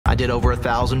I did over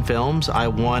 1,000 films. I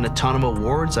won a ton of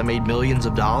awards. I made millions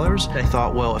of dollars. I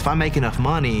thought, well, if I make enough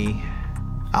money,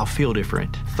 I'll feel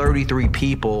different. 33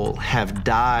 people have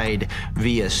died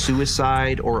via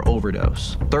suicide or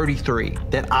overdose. 33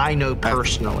 that I know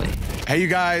personally. Hey, you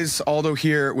guys, Aldo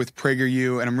here with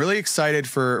PragerU, and I'm really excited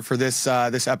for this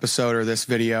episode or this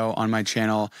video on my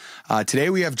channel. Today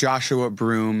we have Joshua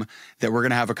Broome that we're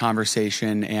going to have a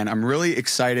conversation, and I'm really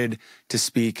excited to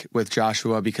speak with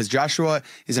Joshua because Joshua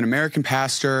is an American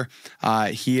pastor.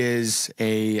 He is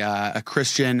a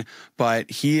Christian, but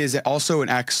he is also an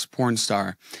ex-porn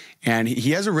star. And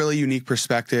he has a really unique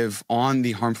perspective on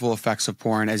the harmful effects of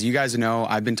porn. As you guys know,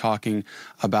 I've been talking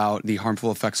about the harmful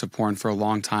effects of porn for a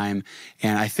long time.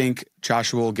 And I think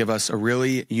Joshua will give us a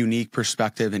really unique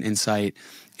perspective and insight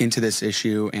into this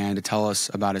issue and to tell us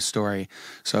about his story.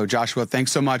 So Joshua,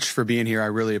 thanks so much for being here. I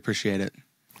really appreciate it.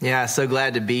 Yeah, so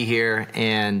glad to be here,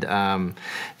 and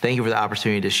thank you for the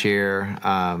opportunity to share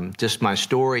just my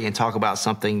story and talk about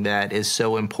something that is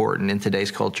so important in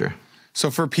today's culture. So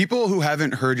for people who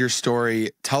haven't heard your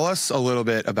story, tell us a little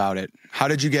bit about it. How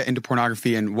did you get into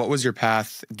pornography, and what was your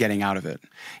path getting out of it?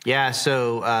 Yeah,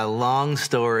 so long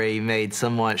story made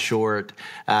somewhat short.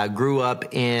 Grew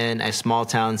up in a small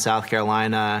town in South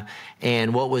Carolina,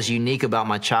 and what was unique about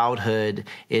my childhood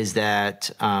is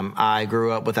that I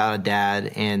grew up without a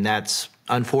dad, and that's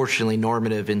unfortunately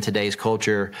normative in today's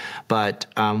culture. But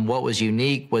what was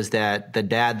unique was that the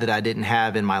dad that I didn't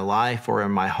have in my life or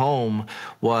in my home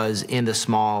was in the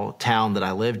small town that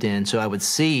I lived in. So I would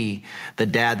see the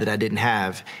dad that I didn't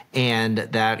have. And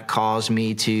that caused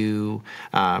me to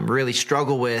really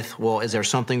struggle with, well, is there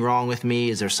something wrong with me?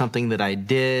 Is there something that I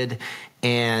did?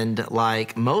 And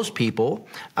like most people,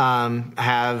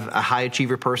 have a high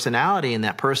achiever personality, and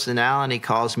that personality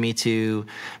caused me to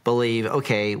believe,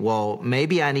 okay, well,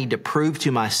 maybe I need to prove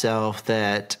to myself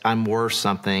that I'm worth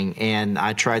something. And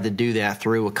I tried to do that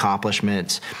through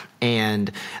accomplishments.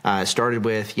 And started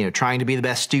with, trying to be the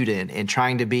best student and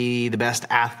trying to be the best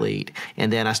athlete.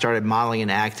 And then I started modeling and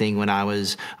acting when I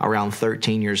was around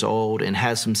 13 years old and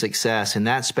had some success in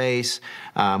that space.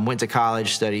 Went to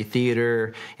college, studied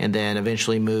theater, and then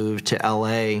eventually moved to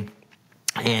LA.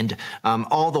 And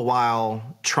all the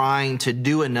while trying to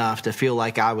do enough to feel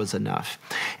like I was enough.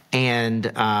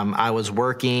 And I was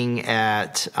working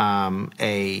at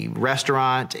a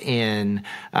restaurant in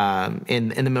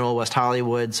the middle of West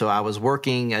Hollywood. So I was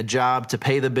working a job to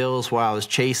pay the bills while I was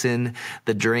chasing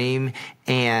the dream.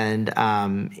 And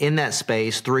in that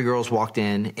space, 3 girls walked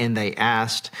in and they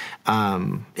asked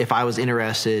if I was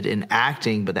interested in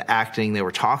acting, but the acting they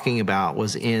were talking about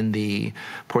was in the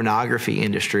pornography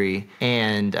industry.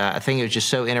 And I think it was just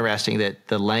so interesting that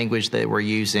the language they were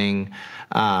using,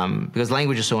 because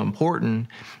language is so important,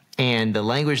 and the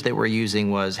language that we're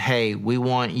using was, hey, we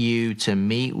want you to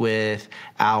meet with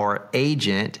our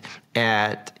agent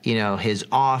at, his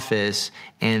office,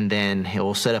 and then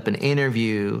he'll set up an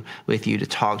interview with you to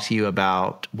talk to you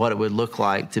about what it would look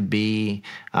like to be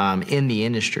in the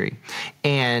industry.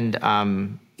 And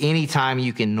anytime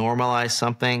you can normalize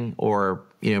something or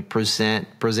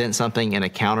present something in a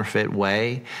counterfeit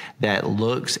way that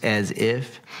looks as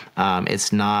if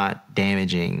it's not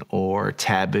damaging or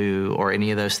taboo or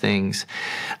any of those things,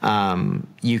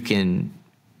 you can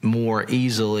more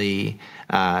easily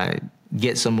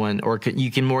get someone, or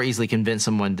you can more easily convince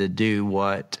someone to do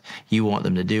what you want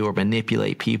them to do, or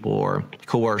manipulate people or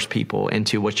coerce people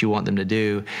into what you want them to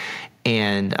do.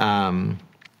 And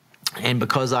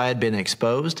because I had been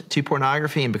exposed to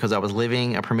pornography and because I was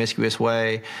living a promiscuous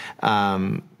way,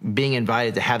 being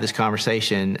invited to have this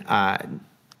conversation,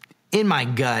 in my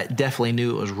gut, definitely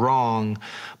knew it was wrong,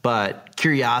 but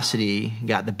curiosity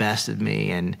got the best of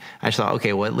me. And I just thought,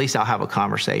 okay, well, at least I'll have a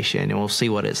conversation and we'll see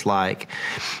what it's like.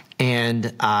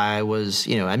 And I was,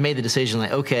 I made the decision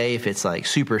like, okay, if it's like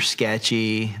super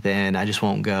sketchy, then I just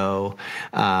won't go,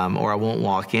 or I won't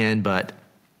walk in. But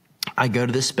I go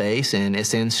to this space, and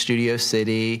it's in Studio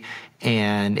City,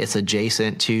 and it's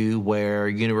adjacent to where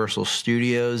Universal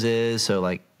Studios is. So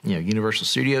like, Universal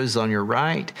Studios is on your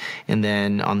right, and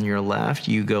then on your left,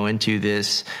 you go into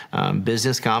this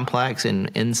business complex,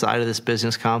 and inside of this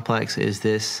business complex is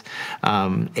this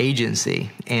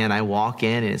agency. And I walk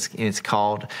in, and it's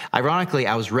called, ironically,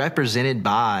 I was represented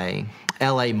by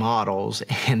LA Models,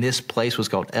 and this place was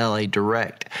called LA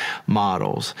Direct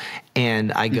Models.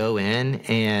 And I go in,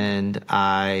 and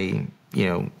I,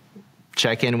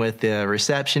 check in with the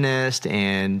receptionist,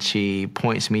 and she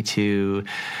points me to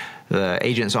the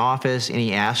agent's office, and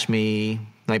he asked me,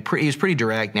 he was pretty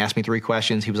direct, and asked me 3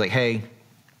 questions. He was like, hey,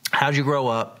 how'd you grow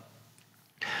up?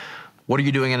 What are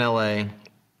you doing in LA?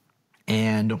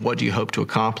 And what do you hope to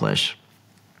accomplish?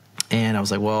 And I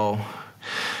was like, well,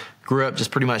 grew up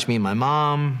just pretty much me and my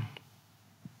mom.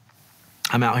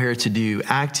 I'm out here to do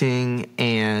acting,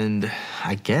 and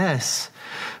I guess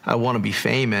I want to be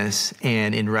famous.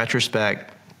 And in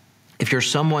retrospect, if you're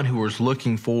someone who was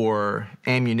looking for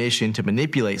ammunition to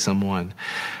manipulate someone,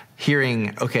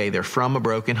 hearing, okay, they're from a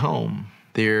broken home,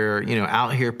 they're,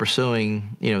 out here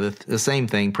pursuing, the same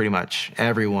thing pretty much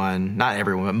everyone, not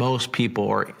everyone, but most people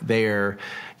are there,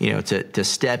 to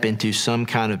step into some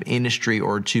kind of industry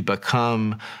or to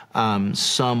become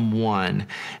someone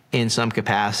in some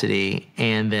capacity.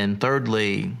 And then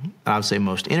thirdly, I would say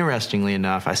most interestingly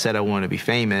enough, I said I want to be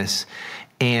famous.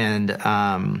 And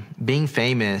being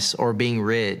famous or being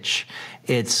rich,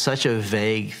 it's such a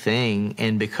vague thing.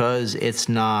 And because it's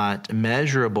not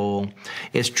measurable,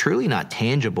 it's truly not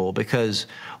tangible. Because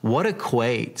what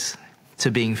equates to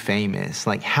being famous?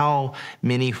 Like, how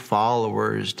many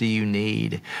followers do you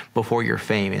need before you're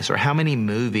famous? Or how many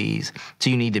movies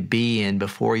do you need to be in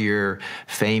before you're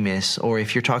famous? Or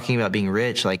if you're talking about being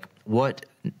rich, like what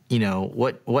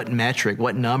metric,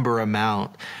 what number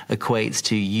amount equates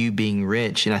to you being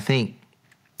rich? And I think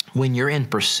when you're in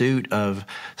pursuit of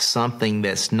something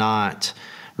that's not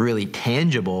really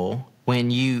tangible,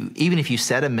 even if you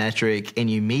set a metric and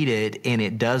you meet it and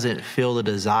it doesn't fill the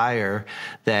desire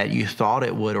that you thought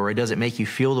it would, or it doesn't make you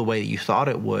feel the way that you thought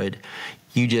it would,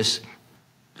 you just,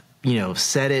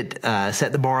 set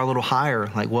the bar a little higher.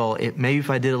 Like, well, maybe if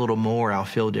I did a little more, I'll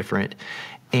feel different.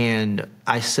 And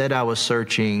I said I was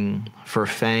searching for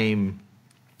fame,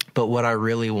 but what I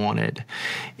really wanted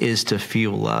is to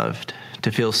feel loved,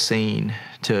 to feel seen,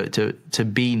 to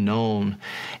be known.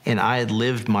 And I had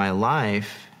lived my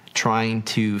life trying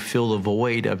to fill the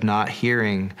void of not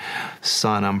hearing,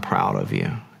 son, I'm proud of you.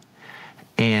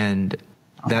 And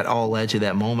that all led to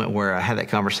that moment where I had that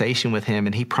conversation with him,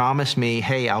 and he promised me,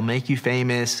 hey, I'll make you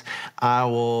famous. I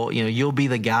will, you'll be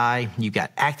the guy. You've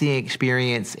got acting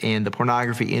experience in the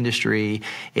pornography industry.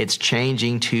 It's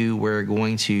changing to, we're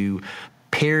going to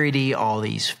parody all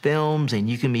these films, and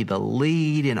you can be the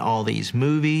lead in all these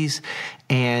movies,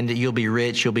 and you'll be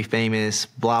rich, you'll be famous,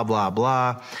 blah, blah,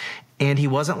 blah. And he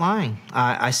wasn't lying.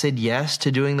 I said yes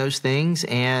to doing those things,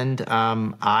 and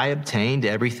I obtained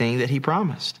everything that he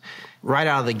promised. Right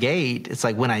out of the gate, it's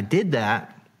like when I did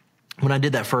that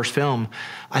first film,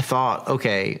 I thought,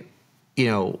 okay,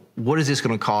 what is this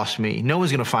going to cost me? No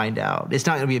one's going to find out. It's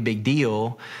not going to be a big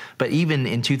deal. But even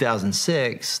in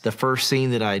 2006, the first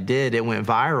scene that I did, it went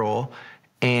viral,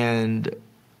 and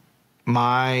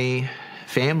my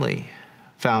family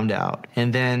found out.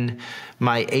 And then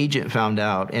my agent found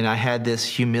out, and I had this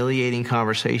humiliating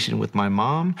conversation with my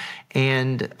mom,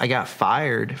 and I got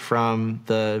fired from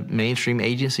the mainstream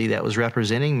agency that was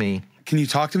representing me. Can you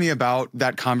talk to me about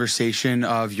that conversation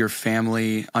of your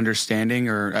family understanding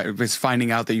or was finding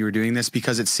out that you were doing this?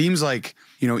 Because it seems like,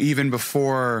 even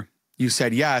before you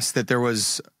said yes, that there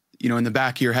was, in the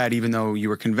back of your head, even though you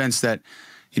were convinced that,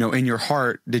 in your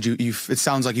heart, it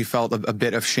sounds like you felt a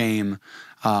bit of shame,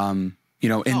 that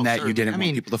certainly. You didn't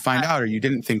want people to find out, or you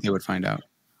didn't think they would find out.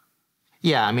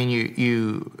 Yeah. I mean,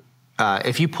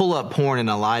 if you pull up porn in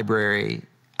a library,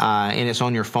 and it's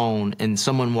on your phone and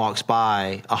someone walks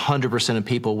by, 100% of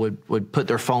people would put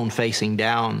their phone facing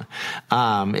down.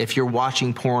 If you're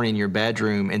watching porn in your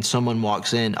bedroom and someone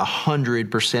walks in,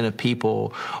 100% of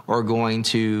people are going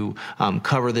to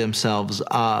cover themselves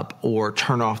up or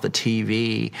turn off the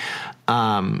TV.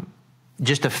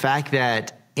 Just the fact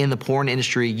that in the porn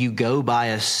industry, you go by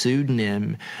a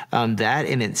pseudonym, that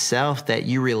in itself, that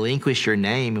you relinquish your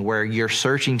name, where you're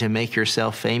searching to make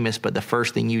yourself famous, but the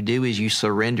first thing you do is you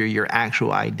surrender your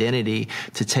actual identity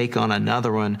to take on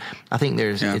another one. I think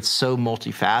it's so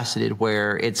multifaceted,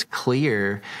 where it's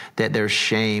clear that there's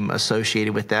shame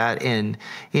associated with that. And,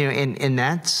 and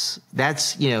that's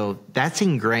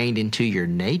ingrained into your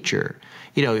nature.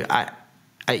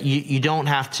 You don't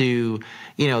have to,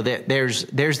 there's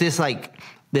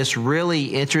this really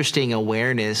interesting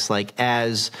awareness, like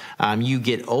as you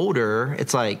get older,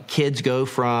 it's like kids go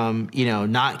from,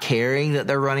 not caring that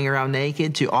they're running around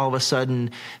naked to all of a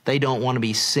sudden they don't want to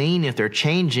be seen if they're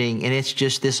changing. And it's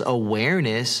just this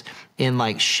awareness. And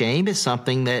like shame is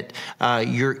something that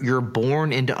you're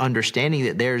born into understanding,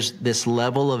 that there's this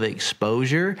level of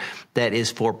exposure that is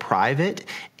for private.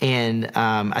 And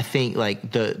I think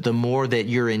like the more that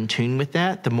you're in tune with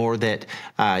that, the more that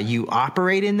you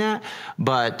operate in that.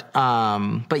 But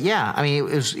yeah, I mean,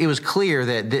 it was clear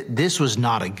that this was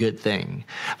not a good thing.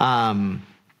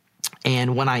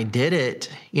 And when I did it,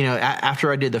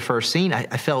 after I did the first scene,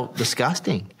 I felt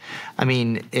disgusting. I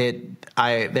mean,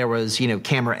 there was,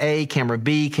 camera A, camera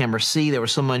B, camera C. There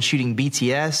was someone shooting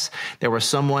BTS. There was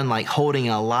someone like holding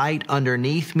a light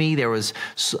underneath me. There was,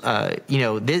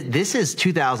 this is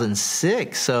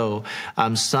 2006. So,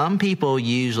 some people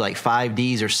use like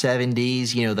 5Ds or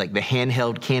 7Ds, like the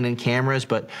handheld Canon cameras.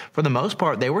 But for the most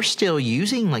part, they were still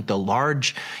using like the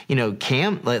large,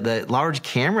 the large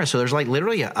camera. So there's like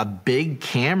literally a big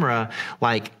camera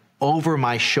like over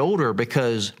my shoulder,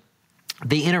 because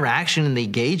the interaction and the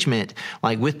engagement,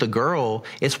 like with the girl,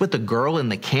 it's with the girl in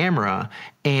the camera,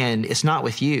 and it's not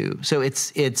with you. So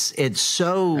it's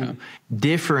so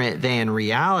different than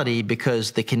reality,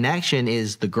 because the connection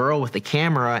is the girl with the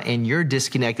camera, and you're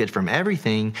disconnected from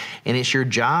everything. And it's your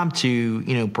job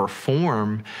to,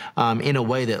 perform in a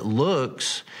way that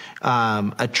looks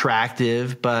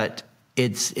attractive, but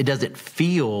it doesn't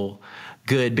feel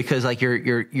good, because like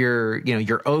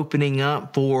you're opening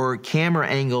up for camera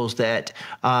angles that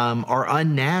are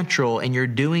unnatural, and you're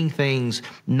doing things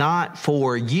not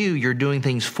for you, you're doing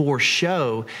things for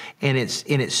show, and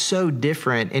it's so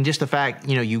different. And just the fact,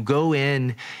 you go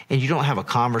in and you don't have a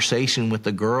conversation with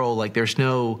the girl, like there's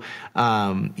no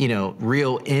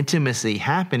real intimacy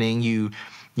happening.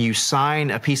 You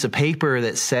sign a piece of paper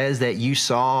that says that you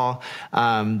saw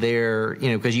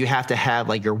because you have to have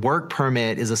like your work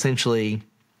permit is essentially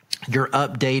your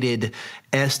updated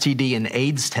STD and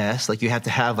AIDS test. Like you have to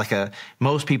have like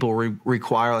most people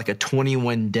require like a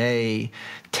 21-day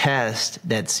test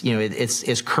that's,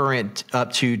 it's current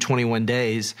up to 21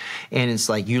 days. And it's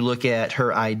like you look at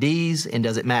her IDs and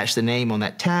does it match the name on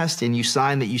that test, and you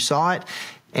sign that you saw it.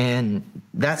 And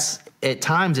that's at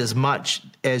times as much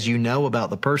as you know about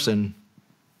the person.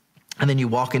 And then you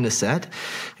walk into set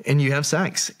and you have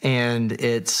sex, and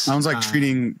it sounds like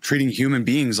treating human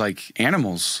beings like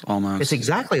animals almost. It's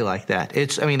exactly like that.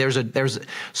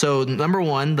 So number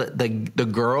one, the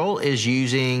girl is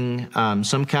using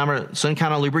some kind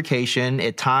of lubrication,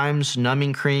 at times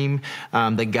numbing cream.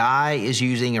 The guy is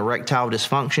using erectile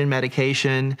dysfunction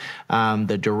medication.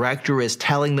 The director is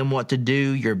telling them what to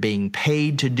do. You're being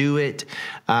paid to do it.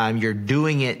 You're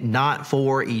doing it not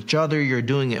for each other. You're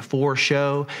doing it for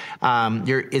show.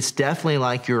 It's definitely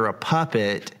like you're a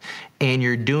puppet, and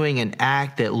you're doing an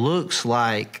act that looks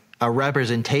like a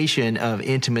representation of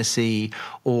intimacy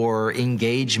or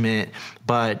engagement,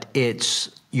 but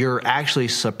you're actually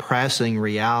suppressing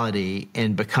reality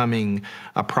and becoming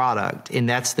a product. And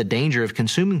that's the danger of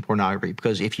consuming pornography,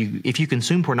 because if you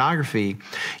consume pornography,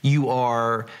 you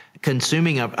are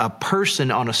consuming a person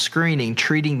on a screening,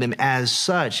 treating them as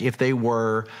such if they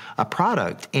were a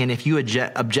product. And if you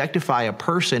objectify a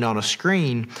person on a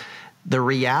screen, the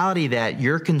reality that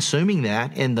you're consuming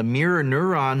that, and the mirror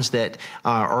neurons that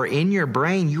are in your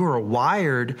brain, you are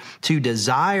wired to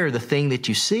desire the thing that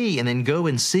you see and then go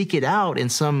and seek it out in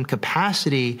some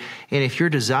capacity. And if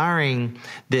you're desiring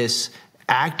this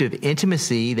act of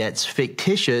intimacy that's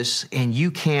fictitious and you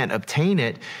can't obtain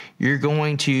it, you're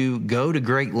going to go to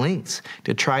great lengths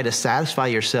to try to satisfy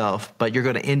yourself, but you're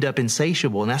going to end up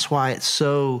insatiable. And that's why it's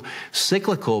so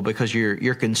cyclical, because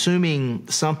you're consuming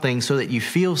something so that you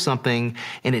feel something,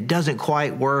 and it doesn't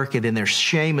quite work, and then there's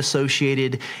shame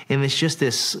associated, and it's just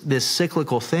this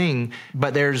cyclical thing.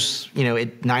 But there's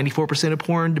 94% of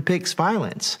porn depicts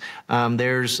violence.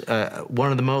 There's one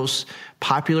of the most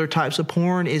popular types of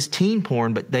porn is teen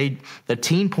porn, but the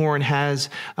teen porn has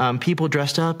people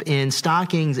dressed up in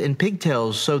stockings and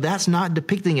pigtails. So that's not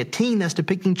depicting a teen, that's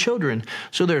depicting children.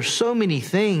 So there's so many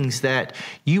things that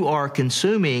you are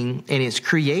consuming, and it's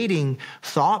creating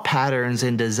thought patterns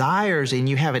and desires, and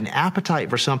you have an appetite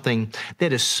for something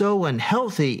that is so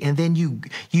unhealthy. And then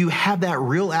you have that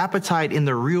real appetite in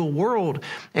the real world,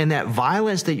 and that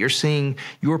violence that you're seeing,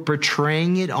 you're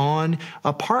portraying it on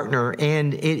a partner,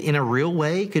 and it in a real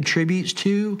way contributes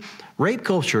to rape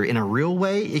culture. In a real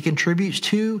way, it contributes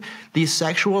to the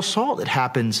sexual assault that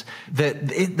happens.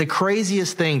 The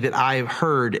craziest thing that I've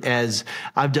heard, as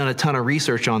I've done a ton of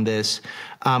research on this,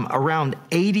 around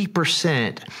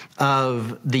 80%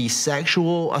 of the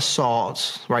sexual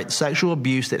assaults, right, sexual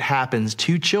abuse that happens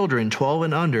to children 12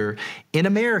 and under in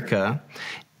America,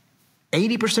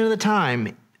 80% of the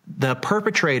time, the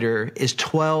perpetrator is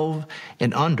 12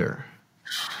 and under.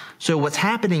 So what's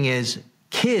happening is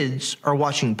kids are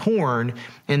watching porn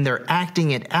and they're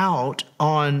acting it out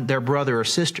on their brother or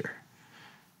sister.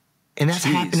 And that's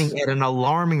happening at an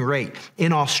alarming rate.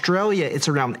 In Australia, it's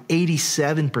around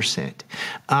 87%.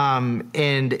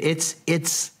 And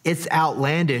it's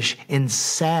outlandish and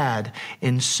sad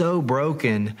and so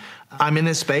broken. I'm in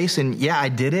this space, and yeah, I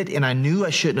did it, and I knew I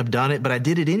shouldn't have done it, but I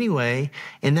did it anyway.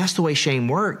 And that's the way shame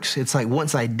works. It's like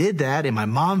once I did that, and my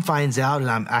mom finds out, and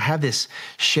I have this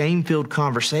shame-filled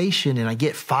conversation, and I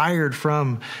get fired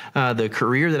from the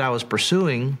career that I was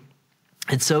pursuing.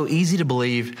 It's so easy to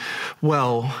believe,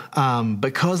 well,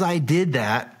 because I did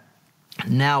that,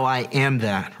 now I am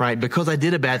that, right? Because I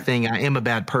did a bad thing, I am a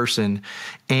bad person.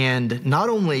 And not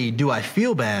only do I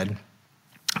feel bad,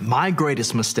 my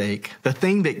greatest mistake, the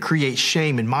thing that creates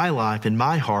shame in my life, in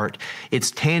my heart,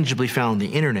 it's tangibly found on the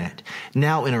internet.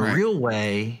 Now, in a real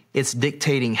way, it's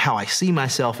dictating how I see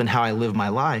myself and how I live my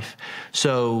life.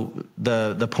 So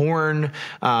the porn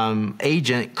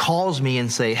agent calls me and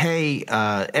say, hey,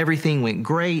 everything went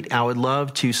great. I would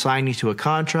love to sign you to a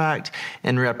contract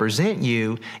and represent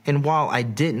you. And while I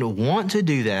didn't want to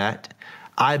do that,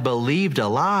 I believed a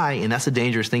lie, and that's the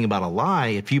dangerous thing about a lie.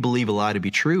 If you believe a lie to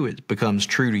be true, it becomes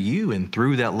true to you, and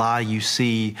through that lie, you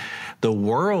see the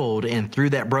world, and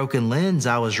through that broken lens,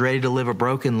 I was ready to live a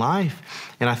broken life.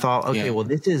 And I thought, okay, well,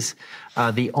 this is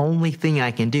the only thing I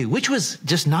can do, which was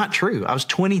just not true. I was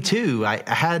 22. I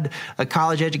had a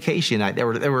college education.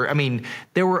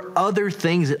 There were other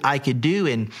things that I could do,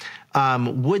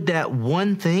 and would that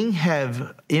one thing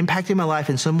have impacted my life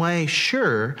in some way?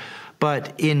 Sure.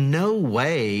 But in no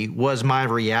way was my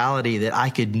reality that I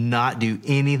could not do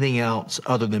anything else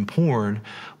other than porn.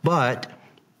 But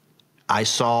I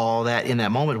saw that in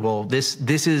that moment, well, this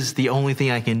is the only thing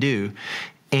I can do.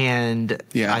 And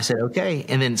I said, okay.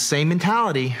 And then same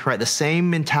mentality, right? The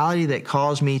same mentality that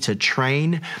caused me to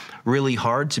train really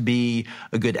hard to be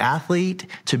a good athlete,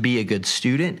 to be a good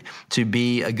student, to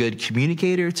be a good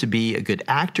communicator, to be a good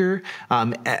actor.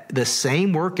 The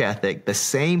same work ethic, the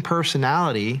same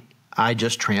personality, I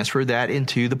just transferred that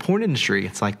into the porn industry.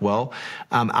 It's like, well,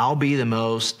 I'll be the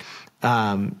most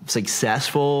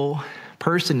successful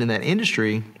person in that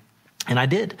industry. And I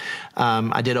did.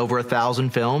 I did over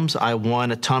 1,000 films. I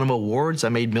won a ton of awards. I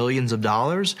made millions of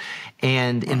dollars.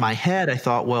 And in my head, I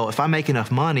thought, well, if I make enough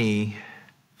money,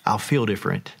 I'll feel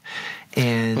different.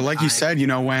 And but like you said, you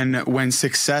know, when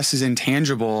success is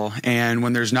intangible and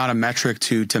when there's not a metric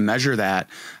to measure that,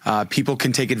 people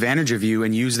can take advantage of you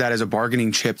and use that as a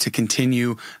bargaining chip to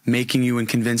continue making you and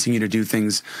convincing you to do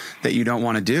things that you don't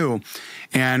want to do.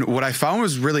 And what I found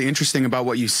was really interesting about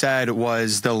what you said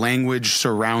was the language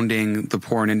surrounding the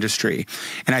porn industry.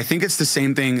 And I think it's the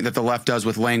same thing that the left does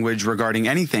with language regarding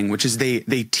anything, which is they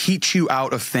teach you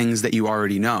out of things that you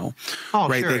already know. Oh,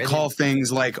 right? Sure. They call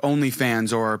things like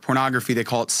OnlyFans or pornography, they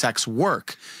call it sex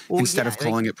work instead of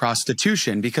calling it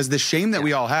prostitution, because the shame that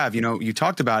we all have, you know, you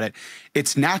talked about it,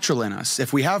 it's natural in us.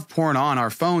 If we have porn on our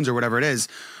phones or whatever it is,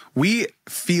 we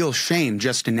feel shame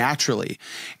just naturally,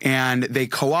 and they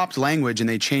co-opt language and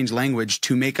they change language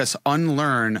to make us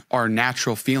unlearn our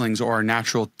natural feelings or our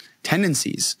natural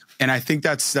tendencies. And I think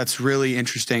that's really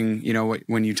interesting, you know,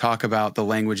 when you talk about the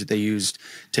language that they used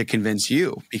to convince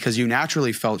you, because you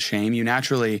naturally felt shame. You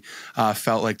naturally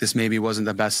felt like this maybe wasn't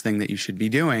the best thing that you should be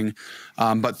doing.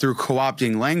 But through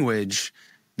co-opting language,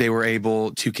 they were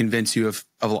able to convince you of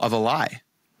a lie.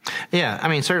 Yeah, I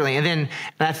mean, certainly. And then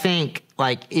I think,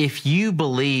 like, if you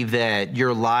believe that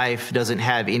your life doesn't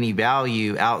have any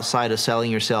value outside of selling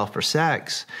yourself for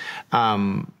sex,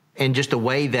 and just the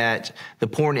way that the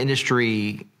porn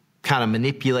industry kind of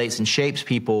manipulates and shapes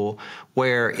people,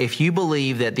 where if you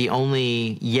believe that the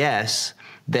only yes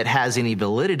that has any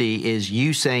validity is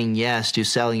you saying yes to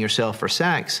selling yourself for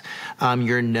sex,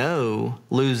 your no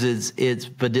loses its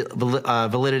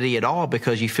validity at all,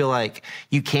 because you feel like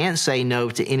you can't say no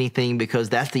to anything because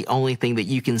that's the only thing that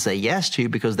you can say yes to,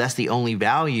 because that's the only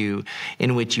value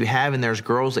in which you have. And there's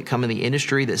girls that come in the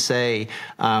industry that say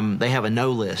they have a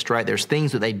no list, right? There's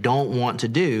things that they don't want to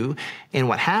do. And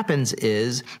what happens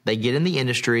is they get in the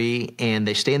industry and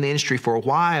they stay in the industry for a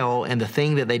while, and the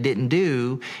thing that they didn't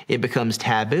do, it becomes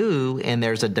taboo, and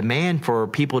there's a demand for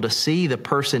people to see the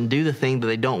person do the thing that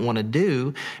they don't want to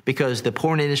do, because the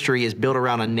porn industry is built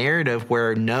around a narrative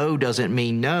where no doesn't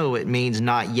mean no, it means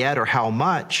not yet or how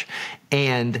much.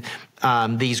 And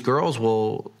these girls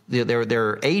will,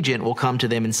 their agent will come to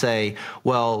them and say,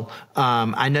 well,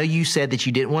 I know you said that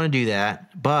you didn't want to do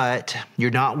that, but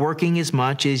you're not working as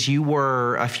much as you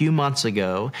were a few months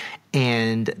ago.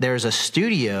 And there's a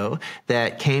studio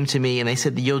that came to me and they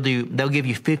said that they'll give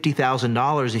you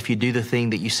 $50,000 if you do the thing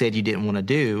that you said you didn't want to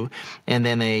do. And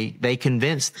then the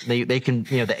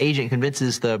agent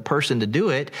convinces the person to do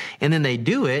it, and then they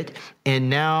do it. And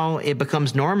now it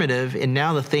becomes normative. And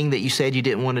now the thing that you said you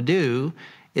didn't want to do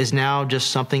is now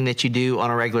just something that you do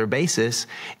on a regular basis.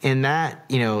 And that,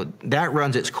 that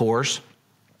runs its course.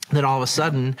 then all of a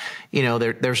sudden,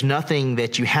 there's nothing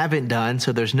that you haven't done.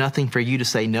 So there's nothing for you to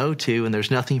say no to, and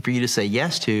there's nothing for you to say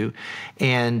yes to.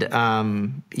 And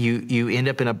you end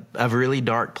up in a really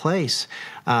dark place.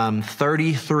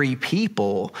 33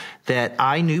 people that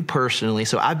I knew personally.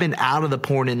 So I've been out of the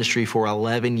porn industry for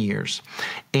 11 years,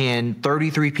 and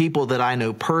 33 people that I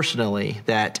know personally,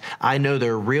 that I know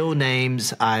their real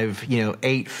names. I've,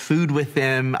 ate food with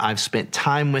them. I've spent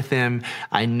time with them.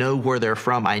 I know where they're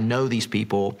from. I know these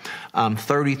people.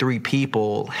 33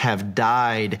 people have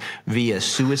died via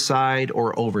suicide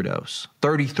or overdose.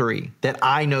 33 that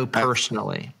I know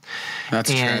personally.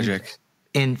 That's tragic.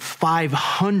 And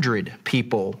 500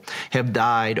 people have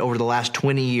died over the last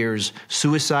 20 years,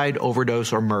 suicide,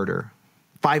 overdose, or murder.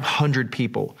 500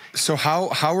 people. So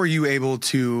how were you able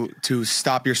to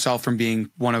stop yourself from being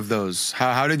one of those?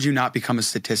 How did you not become a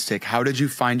statistic? How did you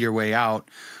find your way out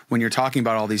when you're talking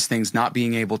about all these things, not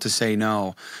being able to say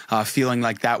no, feeling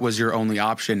like that was your only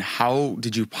option? How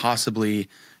did you possibly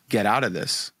get out of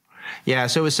this? Yeah,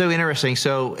 so it was so interesting.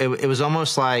 So it was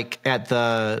almost like at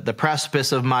the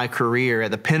precipice of my career,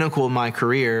 at the pinnacle of my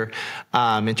career.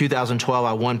 In 2012,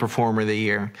 I won Performer of the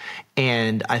Year.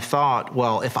 And I thought,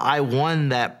 well, if I won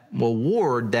that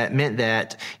award, that meant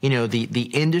that, the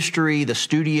industry, the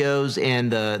studios, and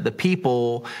the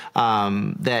people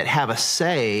that have a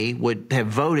say would have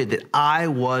voted that I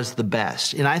was the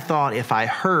best. And I thought if I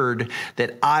heard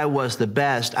that I was the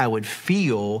best, I would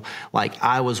feel like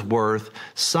I was worth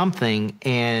something.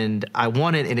 And I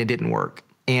won it, and it didn't work.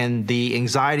 And the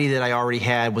anxiety that I already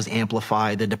had was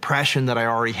amplified. The depression that I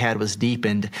already had was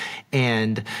deepened.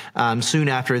 And soon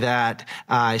after that,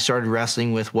 I started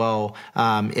wrestling with,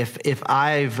 if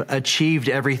I've achieved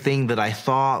everything that I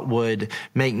thought would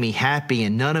make me happy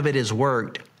and none of it has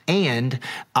worked, and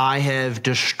I have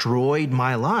destroyed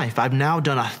my life. I've now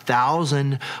done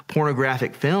 1,000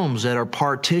 pornographic films that are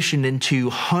partitioned into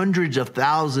hundreds of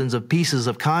thousands of pieces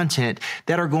of content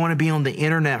that are going to be on the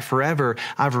internet forever.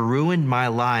 I've ruined my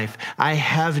life. I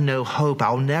have no hope.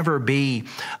 I'll never be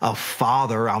a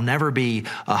father. I'll never be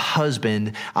a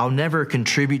husband. I'll never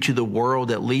contribute to the world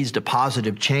that leads to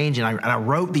positive change. And I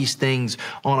wrote these things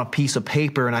on a piece of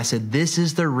paper, and I said, these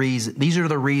are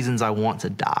the reasons I want to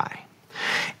die.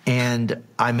 And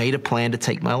I made a plan to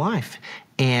take my life.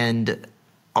 And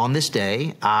on this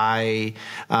day, I'd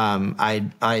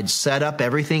set up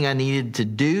everything I needed to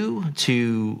do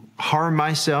to harm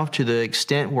myself to the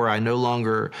extent where I no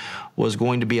longer was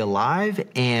going to be alive.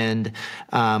 And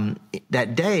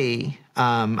that day,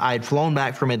 I'd flown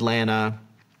back from Atlanta.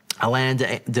 I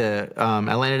landed at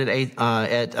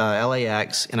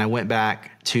LAX, and I went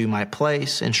back to my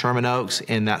place in Sherman Oaks,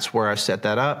 and that's where I set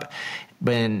that up.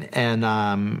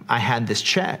 I had this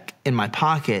check in my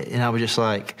pocket, and I was just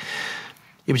like,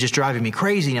 it was just driving me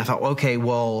crazy. And I thought, okay,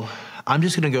 well, I'm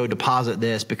just going to go deposit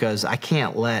this because I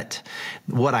can't let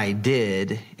what I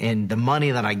did and the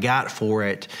money that I got for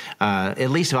it,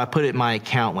 at least if I put it in my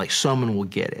account, like someone will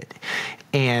get it.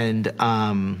 And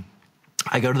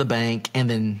I go to the bank, and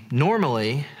then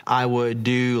normally I would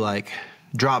do like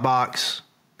Dropbox,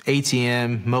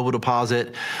 ATM, mobile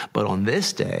deposit. But on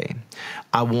this day,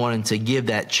 I wanted to give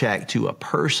that check to a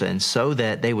person so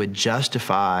that they would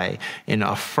justify and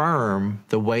affirm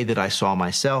the way that I saw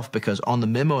myself, because on the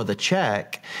memo of the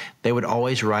check, they would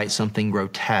always write something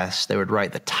grotesque. They would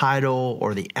write the title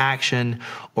or the action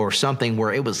or something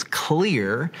where it was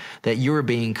clear that you were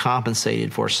being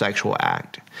compensated for a sexual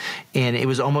act. And it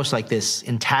was almost like this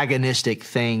antagonistic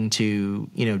thing to,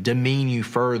 demean you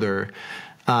further.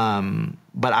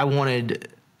 But I wanted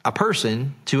a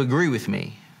person to agree with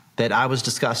me that I was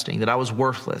disgusting, that I was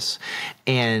worthless.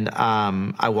 And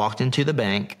I walked into the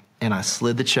bank, and I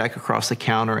slid the check across the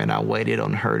counter, and I waited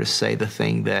on her to say the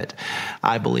thing that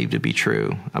I believed to be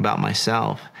true about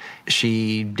myself.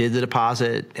 She did the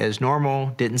deposit as normal,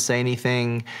 didn't say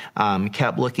anything,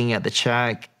 kept looking at the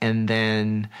check, and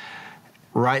then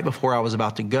right before I was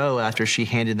about to go, after she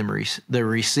handed the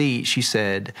receipt, she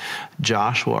said,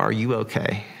 "Joshua, are you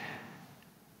okay?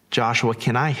 Joshua,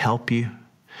 can I help you?"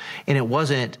 And it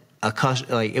wasn't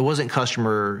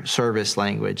customer service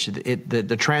language.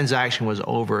 The transaction was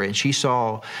over, and she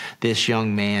saw this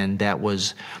young man that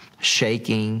was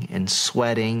shaking and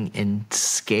sweating and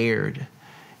scared.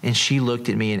 And she looked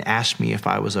at me and asked me if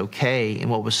I was okay. And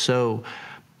what was so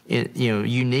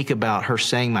unique about her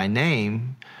saying my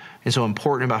name and so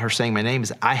important about her saying my name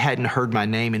is I hadn't heard my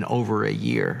name in over a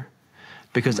year,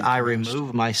 because I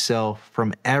removed myself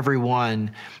from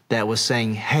everyone that was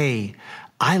saying, "Hey,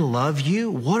 I love you.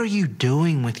 What are you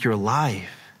doing with your life?"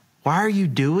 Why are you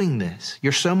doing this?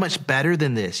 You're so much better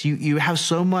than this. You have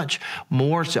so much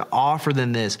more to offer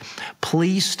than this.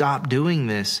 Please stop doing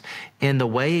this. And the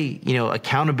way,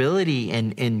 accountability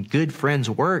and good friends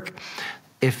work,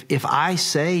 if I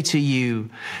say to you,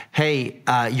 hey,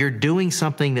 you're doing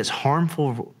something that's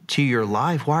harmful to your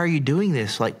life, why are you doing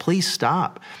this? Like, please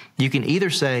stop. You can either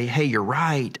say, hey, you're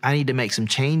right, I need to make some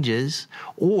changes,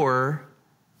 or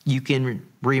you can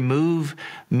remove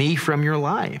me from your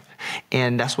life.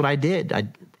 And that's what I did.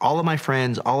 All of my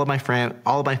friends, all of my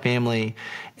family,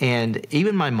 and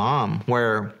even my mom,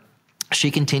 where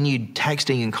she continued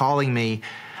texting and calling me,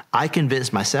 I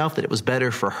convinced myself that it was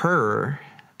better for her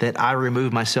that I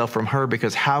remove myself from her,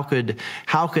 because how could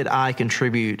I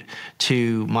contribute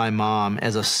to my mom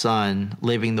as a son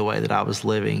living the way that I was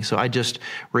living? So I just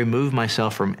removed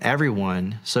myself from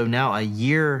everyone. So now a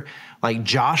year, like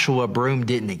Joshua Broome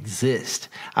didn't exist.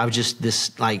 I was just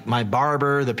this, like my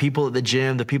barber, the people at the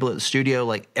gym, the people at the studio,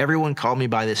 like everyone called me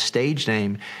by this stage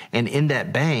name. And in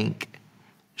that bank,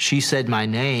 she said my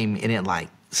name and it like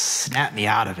snapped me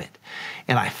out of it.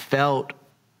 And I felt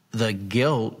the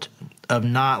guilt of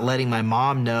not letting my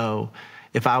mom know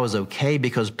if I was okay,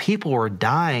 because people were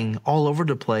dying all over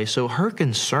the place. So her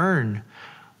concern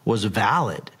was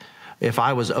valid if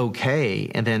I was okay.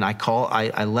 And then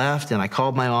I left and I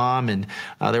called my mom, and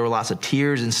there were lots of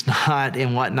tears and snot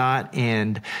and whatnot.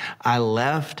 And I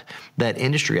left that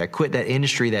industry. I quit that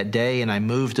industry that day, and I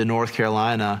moved to North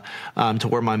Carolina to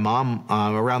where my mom,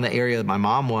 around the area that my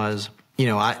mom was.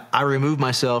 I removed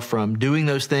myself from doing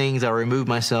those things. I removed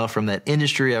myself from that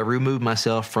industry. I removed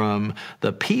myself from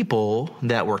the people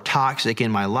that were toxic in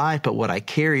my life. But what I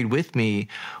carried with me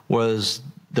was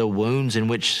the wounds in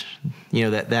which,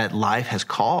 that life has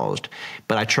caused.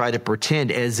 But I tried to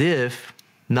pretend as if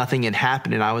nothing had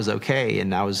happened and I was okay.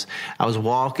 And I was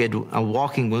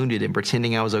walking wounded and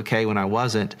pretending I was okay when I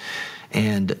wasn't.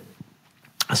 And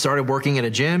I started working at a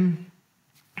gym.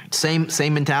 Same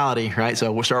mentality, right?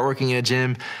 So we'll start working in a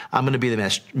gym. I'm going to be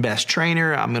the best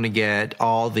trainer. I'm going to get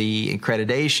all the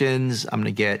accreditations. I'm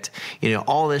going to get,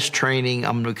 all this training.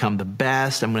 I'm going to become the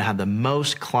best. I'm going to have the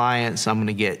most clients. I'm going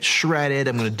to get shredded.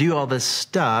 I'm going to do all this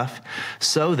stuff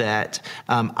so that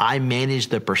I manage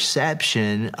the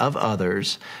perception of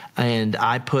others, and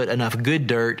I put enough good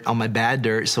dirt on my bad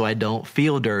dirt so I don't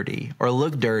feel dirty or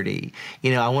look dirty.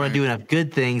 I want to do enough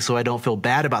good things so I don't feel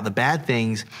bad about the bad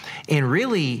things. And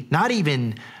really not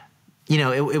even,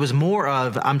 it was more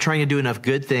of I'm trying to do enough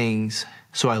good things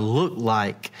so I look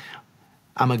like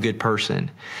I'm a good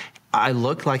person. I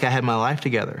looked like I had my life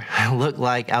together. I looked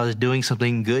like I was doing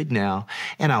something good now,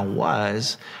 and I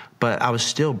was. But I was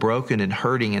still broken and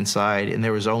hurting inside. And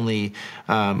there was only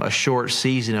a short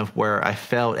season of where I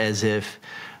felt as if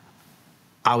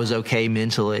I was okay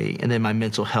mentally. And then my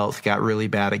mental health got really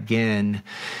bad again.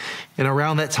 And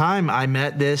around that time, I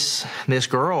met this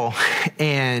girl.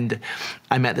 And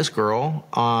I met this girl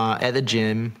at the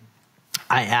gym.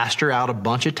 I asked her out a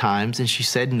bunch of times, and she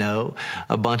said no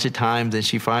a bunch of times. And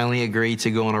she finally agreed to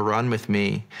go on a run with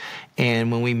me.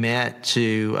 And when we met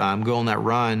to go on that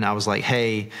run, I was like,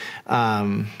 hey,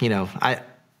 I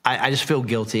just feel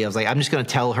guilty. I was like, I'm just going to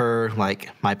tell her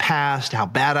like my past, how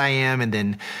bad I am. And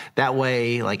then that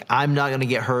way, like, I'm not going to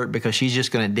get hurt because she's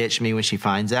just going to ditch me when she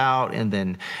finds out. And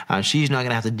then she's not going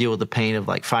to have to deal with the pain of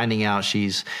like finding out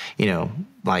she's,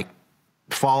 like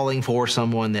falling for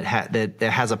someone that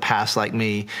has a past like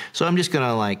me. So I'm just going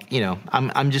to like,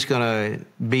 I'm just going to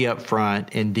be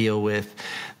upfront and deal with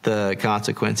the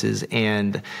consequences.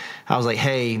 And I was like,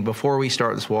 hey, before we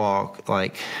start this walk,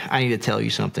 like, I need to tell you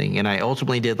something. And I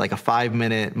ultimately did like a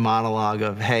 5-minute monologue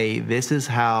of, hey, this is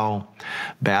how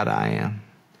bad I am.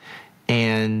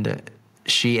 And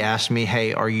she asked me,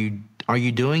 hey, are you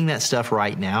doing that stuff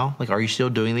right now? Like, are you still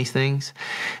doing these things?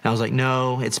 And I was like,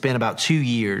 no, it's been about 2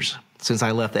 years since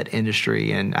I left that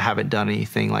industry, and I haven't done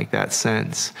anything like that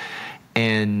since.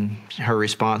 And her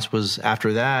response was,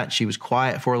 after that, she was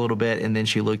quiet for a little bit, and then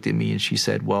she looked at me and she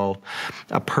said, well,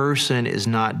 a person is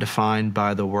not defined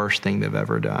by the worst thing they've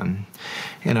ever done.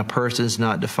 And a person is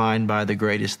not defined by the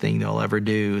greatest thing they'll ever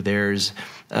do. There's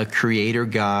a creator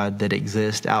God that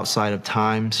exists outside of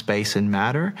time, space, and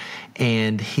matter,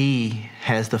 and he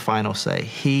has the final say.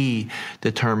 He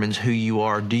determines who you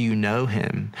are. Do you know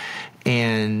him?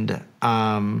 And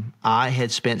I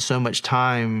had spent so much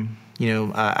time,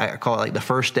 I call it like the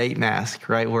first date mask,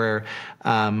 right? Where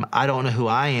I don't know who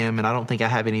I am, and I don't think I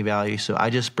have any value. So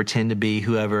I just pretend to be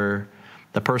whoever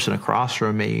the person across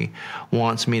from me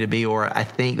wants me to be, or I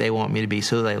think they want me to be,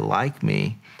 so they like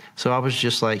me. So I was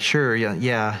just like, sure, I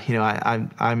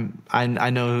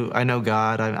know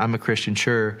God. I'm a Christian,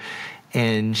 sure.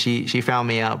 And she found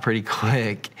me out pretty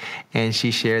quick, and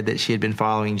she shared that she had been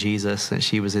following Jesus since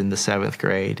she was in the 7th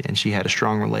grade, and she had a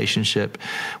strong relationship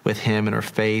with him, and her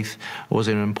faith was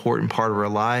an important part of her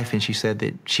life. And she said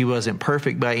that she wasn't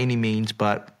perfect by any means,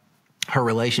 but her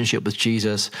relationship with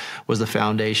Jesus was the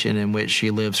foundation in which she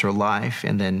lives her life.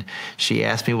 And then she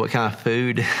asked me what kind of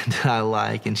food did I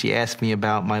like, and she asked me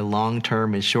about my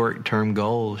long-term and short-term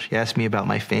goals. She asked me about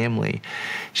my family.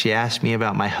 She asked me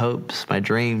about my hopes, my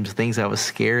dreams, things I was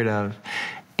scared of.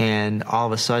 And all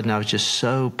of a sudden, I was just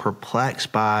so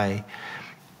perplexed by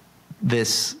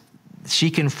this.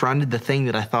 She confronted the thing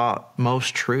that I thought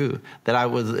most true, it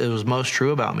was most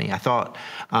true about me. I thought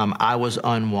I was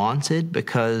unwanted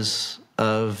because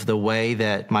of the way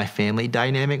that my family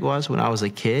dynamic was when I was a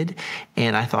kid.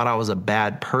 And I thought I was a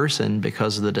bad person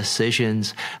because of the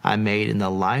decisions I made in the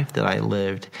life that I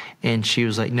lived. And she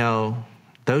was like, no,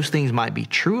 those things might be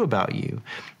true about you,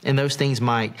 and those things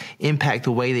might impact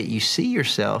the way that you see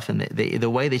yourself and the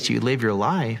way that you live your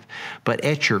life. But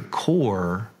at your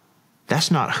core,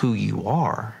 that's not who you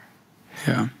are.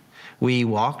 Yeah. We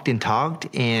walked and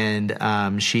talked,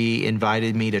 and she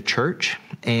invited me to church.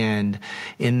 And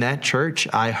in that church,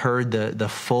 I heard the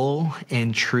full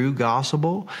and true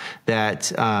gospel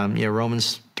that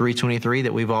Romans 3:23,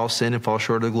 that we've all sinned and fall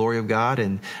short of the glory of God,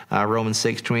 and Romans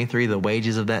 6:23, the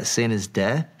wages of that sin is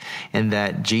death, and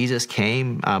that Jesus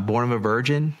came, born of a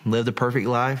virgin, lived a perfect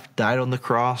life, died on the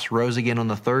cross, rose again on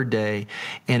the 3rd day.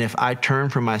 And if I turn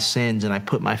from my sins and I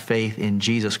put my faith in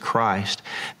Jesus Christ,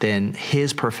 then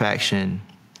his perfection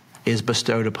is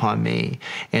bestowed upon me,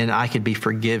 and I could be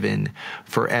forgiven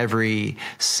for every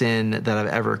sin that I've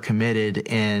ever committed.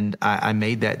 And I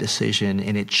made that decision,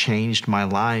 and it changed my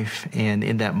life. And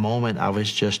in that moment, I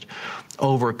was just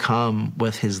overcome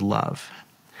with his love.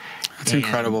 That's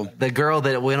incredible. The girl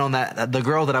that I went on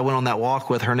that walk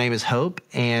with, her name is Hope,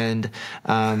 and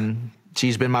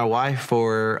she's been my wife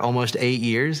for almost 8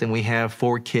 years, and we have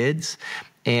 4 kids.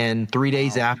 And 3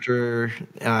 days after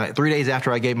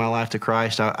I gave my life to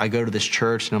Christ, I go to this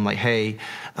church, and I'm like, hey,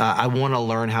 I want to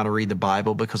learn how to read the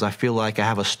Bible, because I feel like I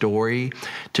have a story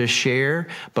to share,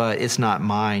 but it's not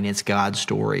mine, it's God's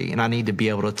story. And I need to be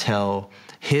able to tell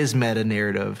his meta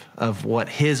narrative of what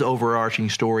his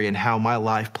overarching story and how my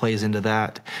life plays into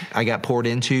that. I got poured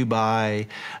into by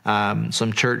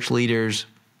some church leaders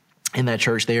in that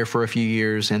church there for a few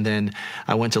years. And then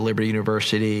I went to Liberty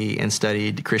University and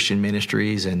studied Christian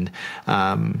ministries, and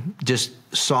just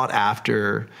sought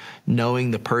after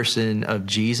knowing the person of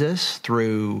Jesus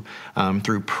through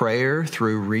prayer,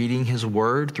 through reading his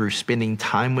word, through spending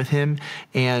time with him,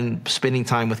 and spending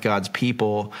time with God's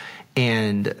people.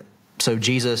 And so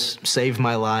Jesus saved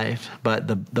my life, but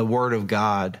the word of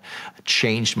God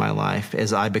changed my life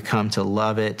as I become to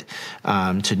love it,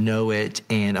 to know it,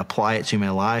 and apply it to my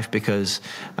life. Because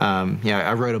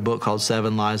I wrote a book called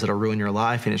 7 Lies That'll Ruin Your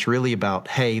Life, and it's really about,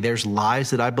 hey, there's lies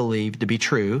that I believe to be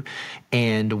true,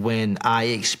 and when I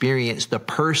experience the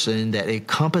person that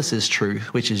encompasses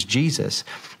truth, which is Jesus,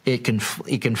 it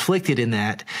conflicted in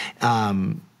that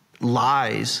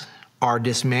lies are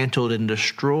dismantled and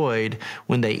destroyed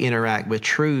when they interact with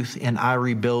truth. And I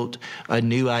rebuilt a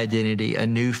new identity, a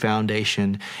new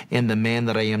foundation in the man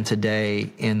that I am today,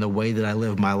 and the way that I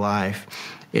live my life.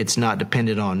 It's not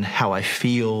dependent on how I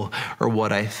feel or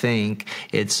what I think.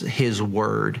 It's his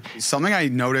word. Something I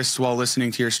noticed while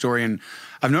listening to your story, and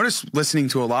I've noticed listening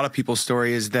to a lot of people's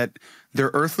story, is that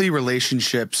their earthly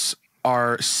relationships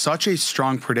are such a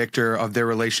strong predictor of their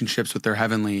relationships with their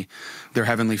heavenly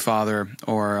Father,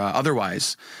 or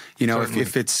otherwise. You know,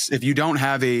 if you don't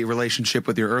have a relationship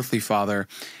with your earthly father,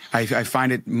 I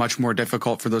find it much more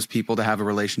difficult for those people to have a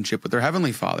relationship with their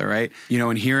heavenly Father, right? You know,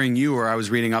 and hearing you, or I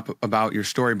was reading up about your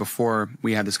story before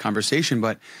we had this conversation,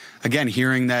 but again,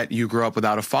 hearing that you grew up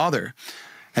without a father,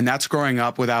 and that's growing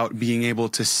up without being able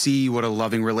to see what a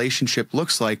loving relationship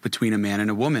looks like between a man and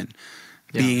a woman.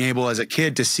 Yeah. Being able as a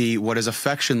kid to see, what does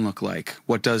affection look like?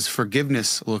 What does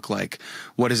forgiveness look like?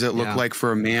 What does it look like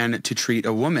for a man to treat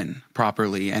a woman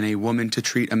properly, and a woman to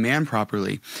treat a man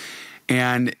properly?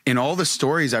 And in all the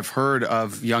stories I've heard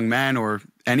of young men, or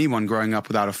anyone growing up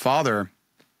without a father,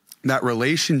 that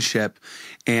relationship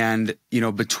and,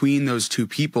 between those two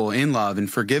people in love and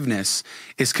forgiveness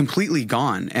is completely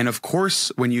gone. And of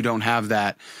course, when you don't have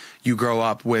that, you grow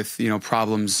up with,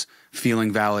 problems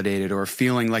feeling validated, or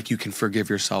feeling like you can forgive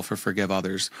yourself or forgive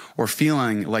others, or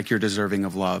feeling like you're deserving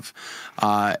of love.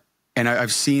 And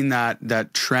I've seen that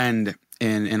trend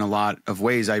in a lot of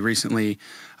ways. I recently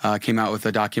came out with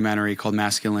a documentary called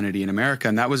Masculinity in America,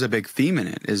 and that was a big theme in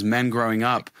it, is men growing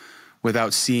up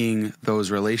without seeing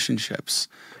those relationships.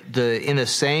 In the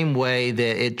same way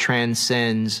that it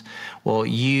transcends, well,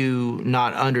 you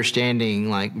not understanding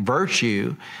like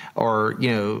virtue or,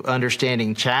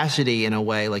 understanding chastity in a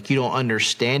way, like you don't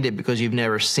understand it because you've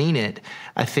never seen it.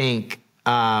 I think,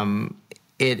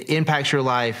 it impacts your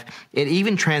life. It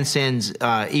even transcends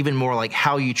even more like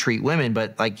how you treat women,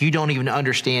 but like you don't even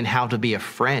understand how to be a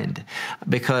friend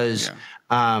because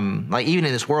like even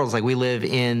in this world, it's like we live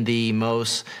in the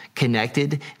most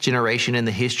connected generation in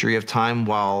the history of time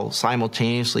while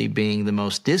simultaneously being the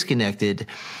most disconnected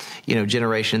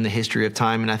generation in the history of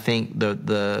time. And I think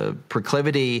the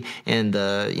proclivity and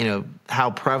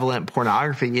how prevalent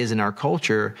pornography is in our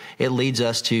culture, it leads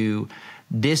us to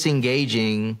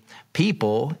disengaging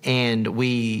people, and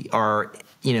we are,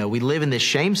 we live in this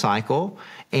shame cycle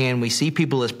and we see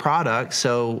people as products.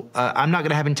 So I'm not going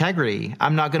to have integrity.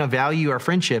 I'm not going to value our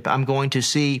friendship. I'm going to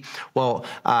see,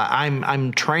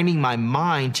 I'm training my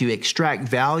mind to extract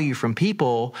value from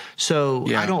people. So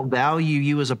I don't value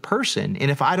you as a person. And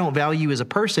if I don't value you as a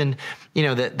person,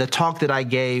 the talk that I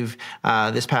gave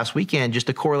this past weekend, just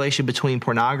the correlation between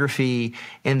pornography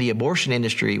and the abortion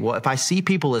industry. Well, if I see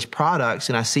people as products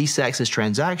and I see sex as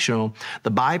transactional,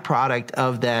 the byproduct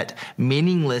of that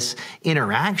meaningless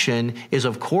interaction is,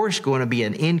 of course, going to be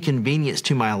an inconvenience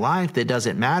to my life that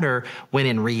doesn't matter, when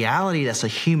in reality, that's a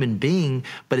human being.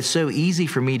 But it's so easy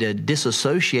for me to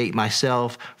disassociate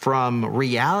myself from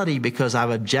reality because I've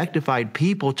objectified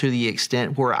people to the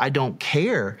extent where I don't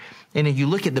care. And if you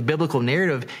look at the biblical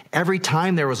narrative, every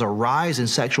time there was a rise in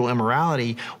sexual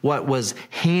immorality, what was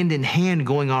hand in hand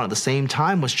going on at the same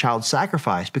time was child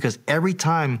sacrifice. Because every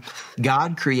time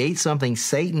God creates something,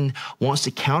 Satan wants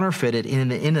to counterfeit it.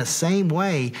 And in the same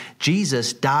way,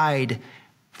 Jesus died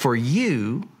for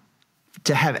you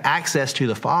to have access to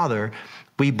the Father.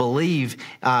 We believe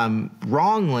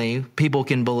wrongly, people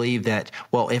can believe that,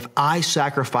 well, if I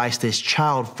sacrifice this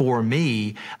child for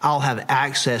me, I'll have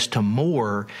access to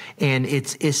more. And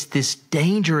it's this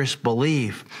dangerous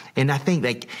belief. And I think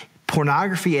that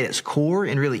pornography at its core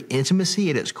and really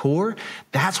intimacy at its core,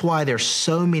 that's why there's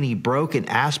so many broken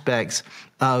aspects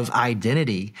of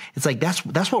identity. It's like that's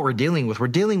what we're dealing with. We're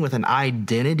dealing with an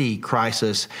identity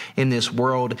crisis in this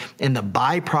world, and the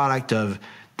byproduct of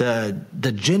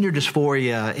the gender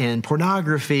dysphoria and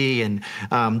pornography and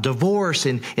divorce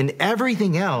and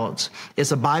everything else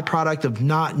is a byproduct of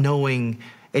not knowing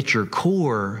at your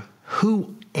core,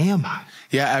 who am I?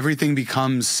 Yeah, everything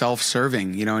becomes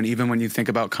self-serving, and even when you think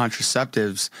about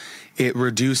contraceptives, it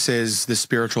reduces the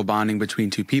spiritual bonding between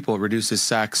two people. It reduces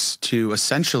sex to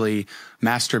essentially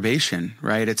masturbation,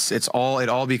 right? It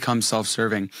all becomes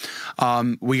self-serving.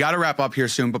 We got to wrap up here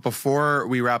soon, but before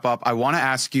we wrap up, I want to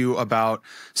ask you about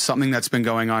something that's been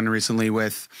going on recently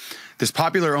with this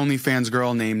popular OnlyFans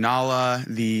girl named Nala,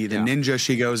 the ninja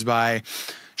she goes by.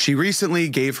 She recently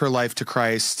gave her life to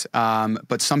Christ,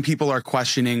 but some people are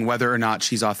questioning whether or not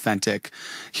she's authentic.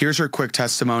 Here's her quick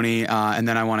testimony, and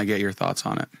then I want to get your thoughts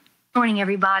on it. Morning,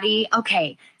 everybody.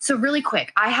 Okay, so really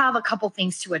quick, I have a couple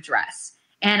things to address,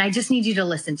 and I just need you to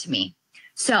listen to me.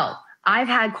 So I've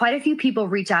had quite a few people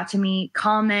reach out to me,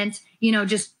 comment,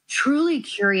 just truly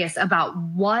curious about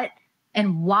what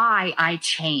and why I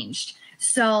changed.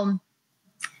 So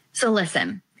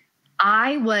listen,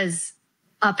 I was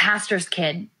a pastor's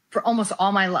kid for almost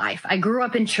all my life. I grew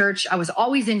up in church. I was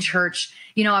always in church.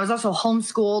 I was also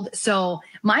homeschooled. So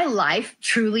my life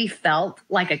truly felt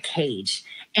like a cage.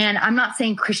 And I'm not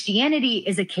saying Christianity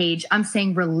is a cage. I'm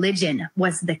saying religion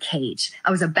was the cage.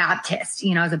 I was a Baptist.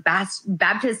 I was a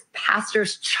Baptist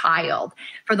pastor's child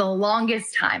for the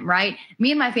longest time, right?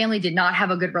 Me and my family did not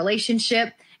have a good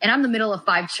relationship. And I'm the middle of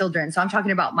 5 children. So I'm talking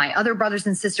about my other brothers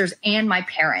and sisters and my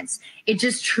parents. It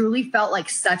just truly felt like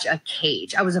such a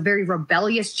cage. I was a very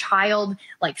rebellious child,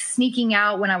 like sneaking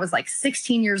out when I was like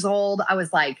 16 years old. I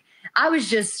was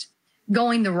just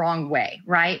going the wrong way,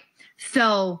 right?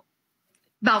 So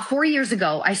about 4 years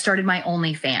ago, I started my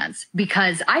OnlyFans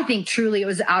because I think truly it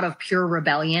was out of pure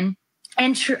rebellion.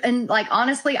 And like,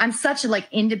 honestly, I'm such a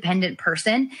independent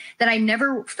person that I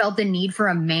never felt the need for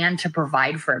a man to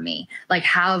provide for me,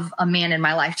 have a man in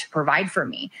my life to provide for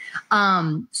me.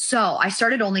 So I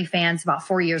started OnlyFans about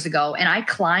 4 years ago, and I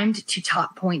climbed to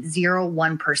top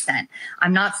 0.01%.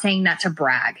 I'm not saying that to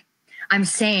brag. I'm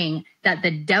saying that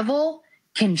the devil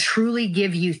can truly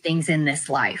give you things in this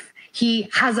life. He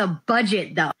has a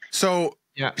budget though. So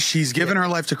she's given her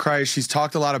life to Christ. She's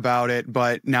talked a lot about it,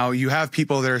 but now you have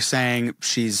people that are saying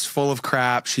she's full of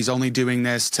crap. She's only doing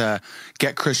this to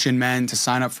get Christian men to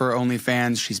sign up for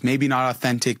OnlyFans. She's maybe not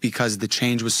authentic because the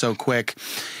change was so quick.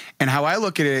 And how I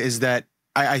look at it is that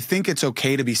I think it's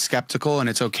okay to be skeptical and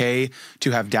it's okay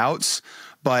to have doubts,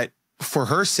 but for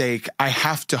her sake, I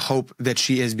have to hope that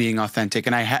she is being authentic.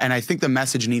 And I think the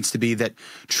message needs to be that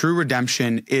true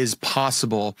redemption is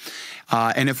possible.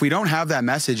 And if we don't have that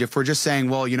message, if we're just saying,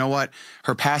 well, you know what,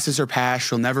 her past is her past,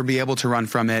 she'll never be able to run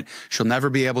from it, she'll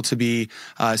never be able to be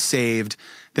saved,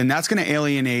 then that's going to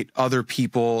alienate other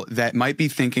people that might be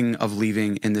thinking of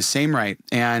leaving in the same right.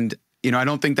 And, I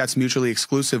don't think that's mutually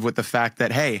exclusive with the fact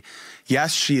that, hey,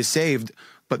 yes, she is saved,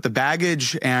 but the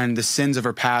baggage and the sins of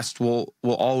her past will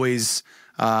always,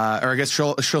 or I guess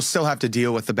she'll still have to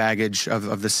deal with the baggage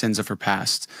of the sins of her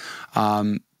past.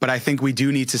 But I think we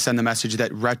do need to send the message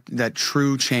that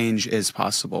true change is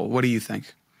possible. What do you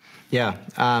think? Yeah,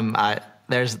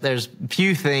 there's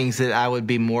few things that I would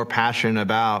be more passionate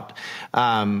about.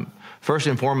 First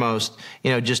and foremost,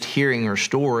 just hearing her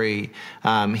story,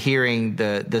 hearing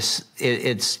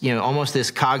it's almost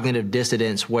this cognitive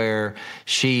dissonance where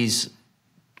she's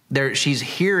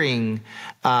hearing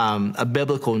a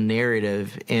biblical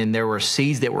narrative, and there were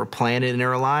seeds that were planted in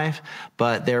her life,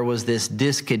 but there was this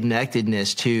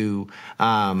disconnectedness to,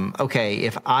 okay,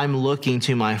 if I'm looking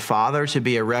to my Father to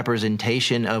be a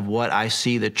representation of what I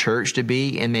see the church to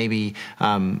be, and maybe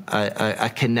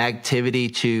a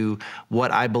connectivity to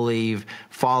what I believe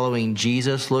following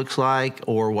Jesus looks like,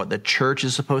 or what the church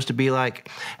is supposed to be like.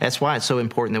 That's why it's so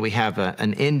important that we have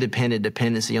an independent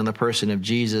dependency on the person of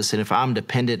Jesus. And if I'm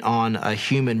dependent on a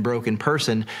human broken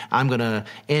person, I'm going to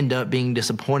end up being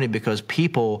disappointed because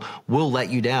people will let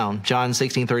you down. John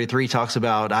 16:33 talks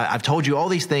about, I've told you all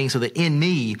these things so that in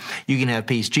me you can have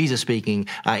peace. Jesus speaking,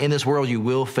 in this world you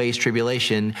will face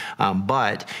tribulation,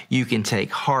 but you can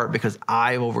take heart because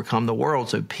I've overcome the world.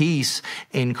 So peace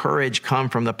and courage come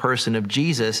from the person of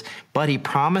Jesus, but he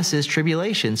promises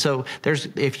tribulation. So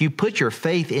if you put your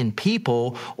faith in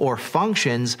people or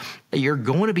functions, you're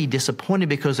going to be disappointed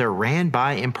because they're ran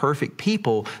by imperfect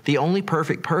people. The only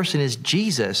perfect person is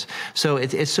Jesus. So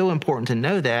it's so important to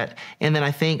know that. And then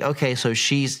I think, okay, so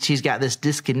she's got this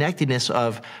disconnectedness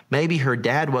of maybe her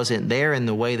dad wasn't there in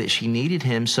the way that she needed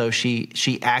him. So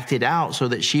she acted out so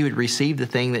that she would receive the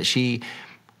thing that she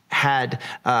had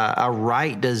a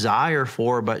right desire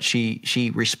for, but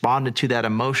she responded to that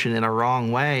emotion in a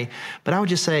wrong way. But I would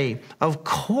just say, of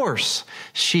course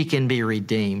she can be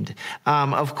redeemed.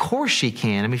 Of course she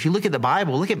can. I mean, if you look at the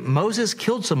Bible, look at Moses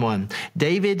killed someone.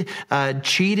 David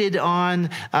cheated on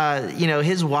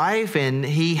his wife, and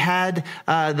he had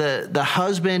the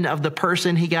husband of the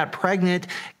person he got pregnant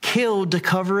killed to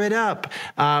cover it up.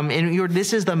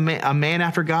 This is a man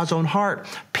after God's own heart.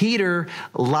 Peter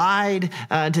lied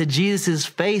to Jesus'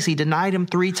 face. He denied him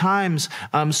 3 times.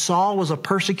 Saul was a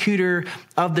persecutor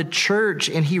of the church,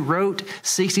 and he wrote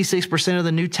 66% of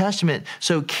the New Testament.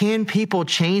 So can people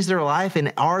change their life,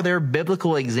 and are there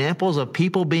biblical examples of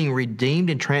people being redeemed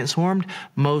and transformed?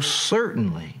 Most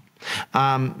certainly.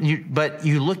 But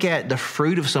you look at the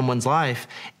fruit of someone's life,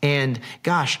 and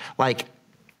gosh,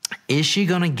 is she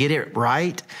going to get it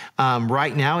right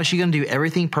right now? Is she going to do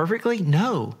everything perfectly?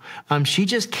 No. She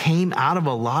just came out of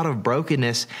a lot of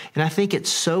brokenness. And I think it's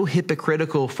so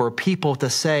hypocritical for people to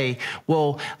say,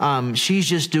 well, she's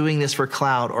just doing this for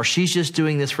clout, or she's just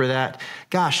doing this for that.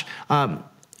 Gosh, the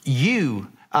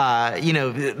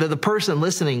person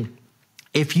listening,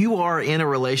 if you are in a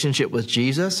relationship with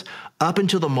Jesus, up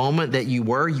until the moment that you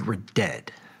were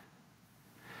dead.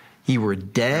 You were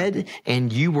dead,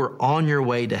 and you were on your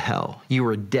way to hell. You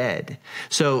were dead.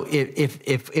 So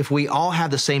if we all have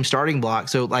the same starting block,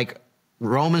 so like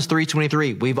Romans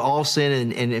 3:23, we've all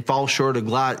sinned and it falls short of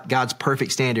God's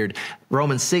perfect standard.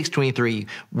 Romans 6:23,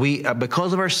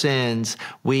 because of our sins,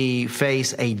 we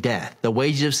face a death. The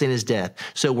wages of sin is death.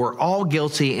 So we're all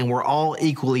guilty, and we're all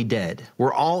equally dead.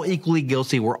 We're all equally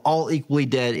guilty. We're all equally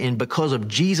dead. And because of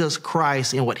Jesus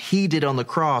Christ and what he did on the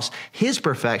cross, his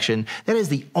perfection, that is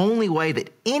the only way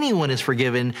that anyone is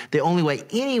forgiven, the only way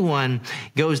anyone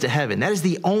goes to heaven. That is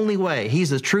the only way.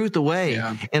 He's the truth, the way,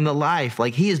 and the life.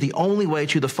 He is the only way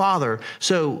to the Father.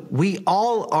 So we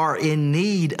all are in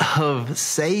need of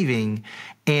saving.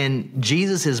 And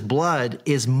Jesus' blood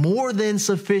is more than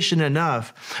sufficient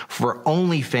enough for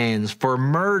OnlyFans, for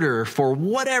murder, for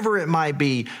whatever it might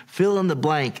be, fill in the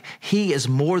blank. He is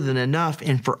more than enough.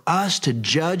 And for us to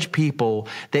judge people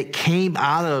that came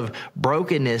out of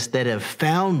brokenness, that have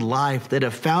found life, that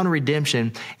have found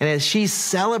redemption. And as she's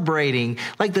celebrating,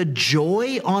 the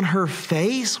joy on her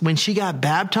face when she got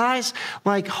baptized,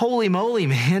 holy moly,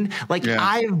 man.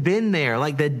 I've been there.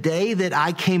 The day that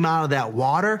I came out of that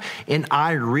water and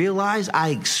I realize, I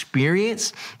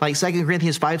experience, like 2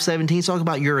 Corinthians 5:17 talks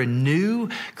about you're a new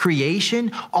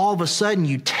creation. All of a sudden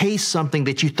you taste something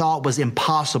that you thought was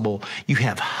impossible. You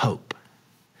have hope.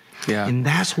 Yeah. And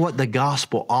that's what the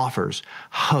gospel offers,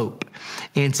 hope.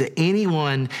 And to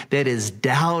anyone that is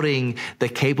doubting the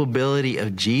capability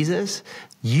of Jesus,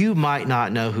 you might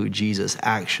not know who Jesus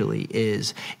actually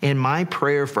is. And my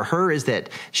prayer for her is that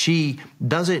she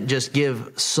doesn't just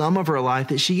give some of her life,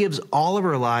 that she gives all of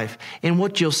her life. And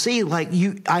what you'll see,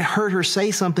 I heard her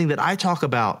say something that I talk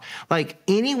about. Like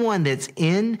anyone that's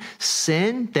in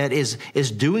sin, that is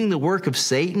doing the work of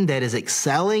Satan, that is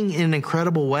excelling in an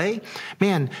incredible way,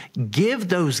 man, give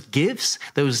those gifts,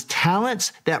 those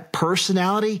talents, that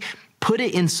personality, put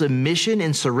it in submission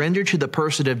and surrender to the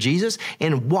person of Jesus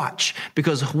and watch,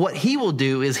 because what he will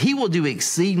do is he will do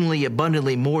exceedingly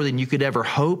abundantly more than you could ever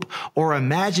hope or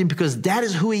imagine, because that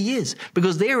is who he is,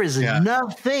 because there is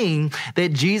nothing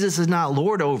that Jesus is not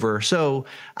Lord over. So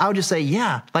I would just say,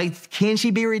 can she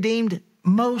be redeemed?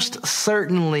 Most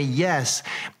certainly, yes.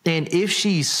 And if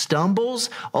she stumbles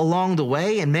along the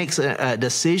way and makes a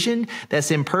decision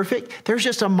that's imperfect, there's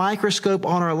just a microscope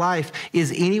on her life.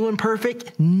 Is anyone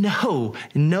perfect? No,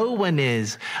 no one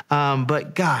is.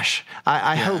 But gosh,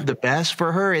 I hope the best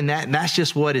for her, and that's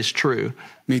just what is true.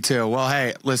 Me too. Well,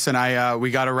 hey, listen, we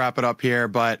got to wrap it up here,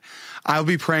 but I'll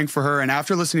be praying for her. And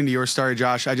after listening to your story,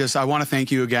 Josh, I want to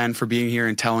thank you again for being here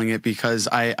and telling it, because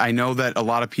I know that a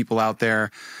lot of people out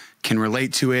there can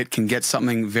relate to it, can get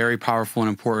something very powerful and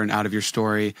important out of your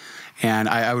story. And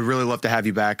I would really love to have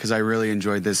you back, because I really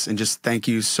enjoyed this. And just thank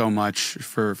you so much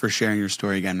for sharing your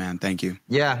story again, man. Thank you.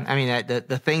 Yeah. I mean,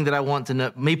 the thing that I want to know,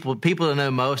 people to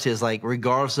know most is, like,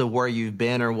 regardless of where you've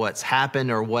been or what's happened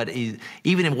or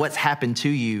even if what's happened to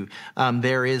you,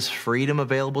 there is freedom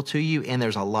available to you, and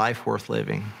there's a life worth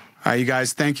living. All right, you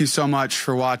guys, thank you so much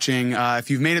for watching. If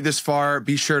you've made it this far,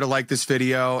 be sure to like this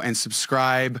video and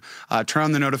subscribe. Turn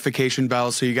on the notification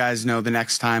bell so you guys know the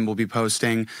next time we'll be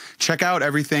posting. Check out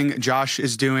everything Josh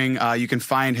is doing. You can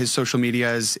find his social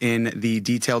medias in the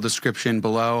detailed description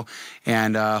below.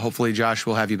 And hopefully, Josh,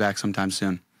 we'll have you back sometime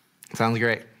soon. Sounds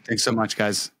great. Thanks so much,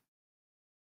 guys.